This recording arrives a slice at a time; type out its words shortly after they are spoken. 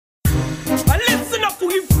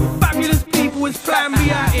was plan B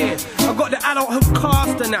out here. I got the adulthood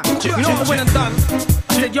cast and that. You know what I went and done?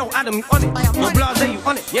 I said, yo, Adam, you on it? Yo, Blase, you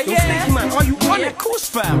on it? Yeah, yo, Sneaky man, are you on it? Of course,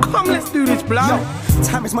 fam. Come, let's do this, Blase.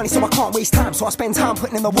 Time is money, so I can't waste time. So I spend time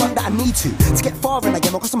putting in the work that I need to get far in the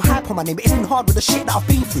game. I got some hype on my name, but it's been hard with the shit that I've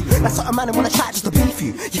been through. That's what a man wanna try just to beef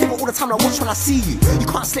you. You hear it all the time, I watch when I see you. You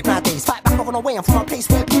can't slip nowadays, fight back, I run away. I'm from a place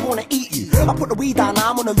where people wanna eat you. I put the weed down,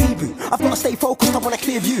 now I'm on a reboot. I've gotta stay focused, I want a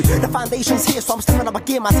clear view. The foundation's here, so I'm stepping up a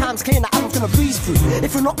gear. My time's clear, now I'm gonna breeze through.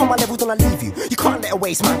 If you're not on my level, then I leave you. You can't let a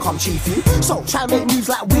waste man come chief you. So try and make moves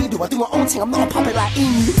like we do. I do my own thing, I'm not a puppet like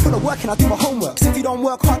Emu. Put the work in, I do my homework. So if you don't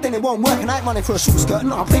work hard, then it won't work. And I ain't running for a short skirt,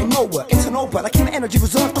 no, I'm putting no work into no bird. I keep my energy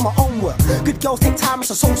reserved for my own work. Good girls take time, it's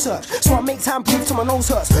a soul search. So I make time breathe till my nose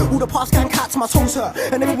hurts. All the past gang cat to my toes hurt.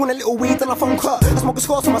 And if you want a little weed, then I phone cut. I smoke a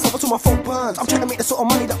score to myself until my phone burns. I'm trying to make the sort of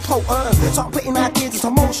money that pro earns. So I'm putting ideas into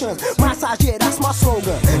motions. My size, yeah, that's my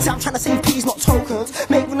slogan. See, I'm trying to save peas, not tokens.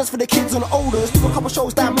 Make winners for the kids and the olders. Do a couple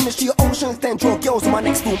shows down Ministry of Oceans, then draw girls when my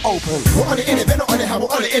next room open. We're on it in it, they're not on it, how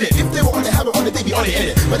we're on it in it. If they were on it, how we're on it, they be on it in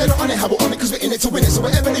it. But they're not on it, how we're on it, cause we're in it to win it. So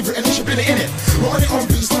whatever they've written, they should bring it in it. We're on it on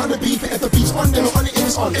beats, not on the beef. If the beat's on, then we're on it if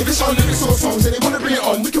it's on. If it's on lyrics or songs, then they wanna bring it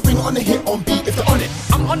on. We can bring it on the hit on beat if they're on it.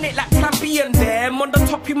 I'm on it like Plan B and them. On the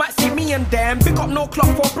top you might see me and them. Big up no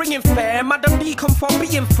clock for bringing fame. Madam Deacon for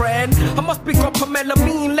being friend. I must big up a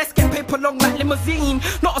melamine. Let's get paper long like limousine.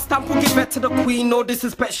 Not a stamp will give it to the queen. No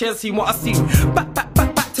disrespect, she has seen what I see.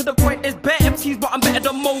 Back to the point. There's better MCs but I'm better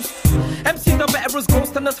than most. MCs are better as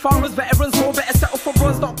ghosts. And as far as veterans go, better settle for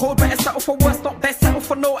bronze, not gold. Better settle for worse, not best settle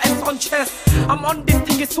for no S on chest. I'm on this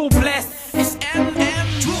thing, it's all blessed. It's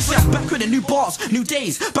Back with the new bars, new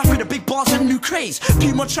days. Back with the big bars and new craze.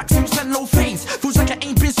 Few more tracks, new and low phase. Feels like I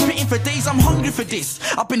ain't been spitting for days. I'm hungry for this.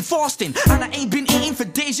 I've been fasting and I ain't been eating for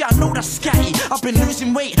days. Yeah, I know that's scatty. I've been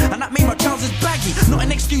losing weight and that made my trousers baggy. Not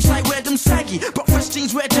an excuse, I wear them saggy, but fresh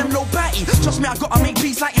jeans wear them low batty. Trust me, I gotta make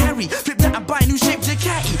beats like Harry. Flip that and buy a new shape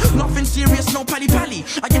Ducati. Nothing serious, no pally pally.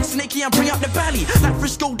 I get snaky and bring out the valley. Like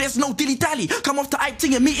Frisco, there's no dilly dally. Come off the hype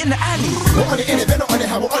thing and meet in the alley. We're on it in it, they're not on it,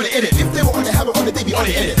 how we're on it in it. If they were on it, how we're on it, they be on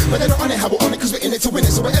it in it. But they're not on it, how we're on it, cause we're in it to win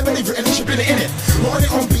it. So whatever they've written, they should bring it in it. We're on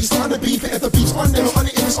it on beats, not on the beef. If the beat's on, then we're on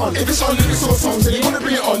it if it's on. If it's on lyrics or songs, then they wanna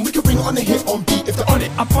bring it on. We can bring it on the hit on beat if they're on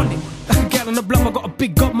it. I'm on it. Like a gal on the block, I got a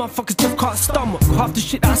big gut, motherfuckers just can't stomach. Half the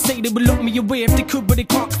shit that I say, they would lock me away if they could, but they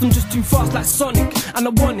can't, cause I'm just too fast like Sonic. And I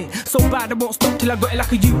want it so bad I won't stop till I got it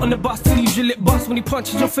like a U on the bus that leaves your lip bust when he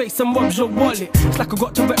punches your face and robs your wallet. It's like I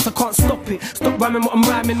got Tourette's, I can't stop it. Stop rhyming what I'm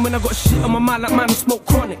rhyming when I got shit on my mind like man who smoke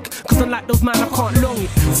chronic. Cause unlike those man I can't long it.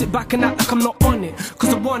 Sit back and act like I'm not on it,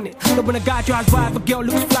 cause I want it. But when a guy drives by, if a girl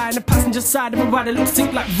looks fly in the passenger side of a rider looks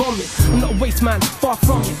sick like vomit. I'm not a waste man, far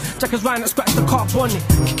from it. Jackers Ryan that scratch the car bonnet.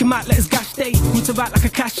 Kick him out, let his gash stay. Need to write like a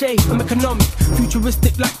cachet. I'm economic,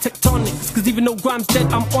 futuristic like tectonics. Cause even though Grime's dead,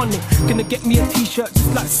 I'm on it. Gonna get me a t-shirt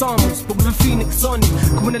just like Samus, but with a phoenix on it.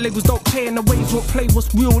 Cause when the labels don't pay and the waves won't play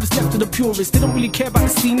what's real, it's left to the purists. They don't really care about the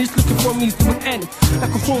scene, they're just looking for a means to an end.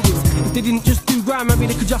 Like a florist. If they didn't just do rhyme, maybe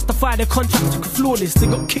they could justify their contracts with a flawless. They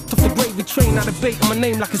got kicked off the gravy train, now they bait on my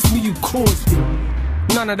name like it's me who caused it.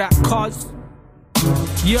 None of that, cuz.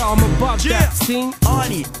 Yeah, I'm above that scene.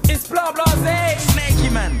 Arnie, It's blah blah zay.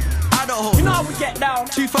 Snaky man, adulthood. You know how we get down.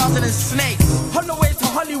 2000 and snakes. On the way to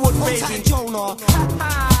Hollywood, Old baby. tight Jonah,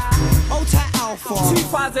 old tight Alpha.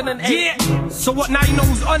 2008. Yeah. So what? Now you know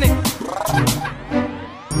who's on it.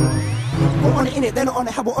 We're on it in it, they're not on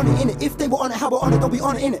it, how we're on it in it. If they were on it, how we're on it, they'll be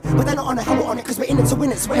on it in it. But they're not on it, how we're on it, cause we're in it to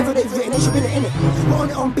win it. So whatever they've written, they should bring it in it. We're on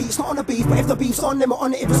it on beats, not on the beef. But if the beef's on, then we're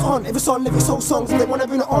on it if it's on. If it's on lyrics or songs, if they wanna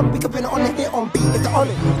bring it on, we can bring it on the hit on beat if they're on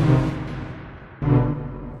it.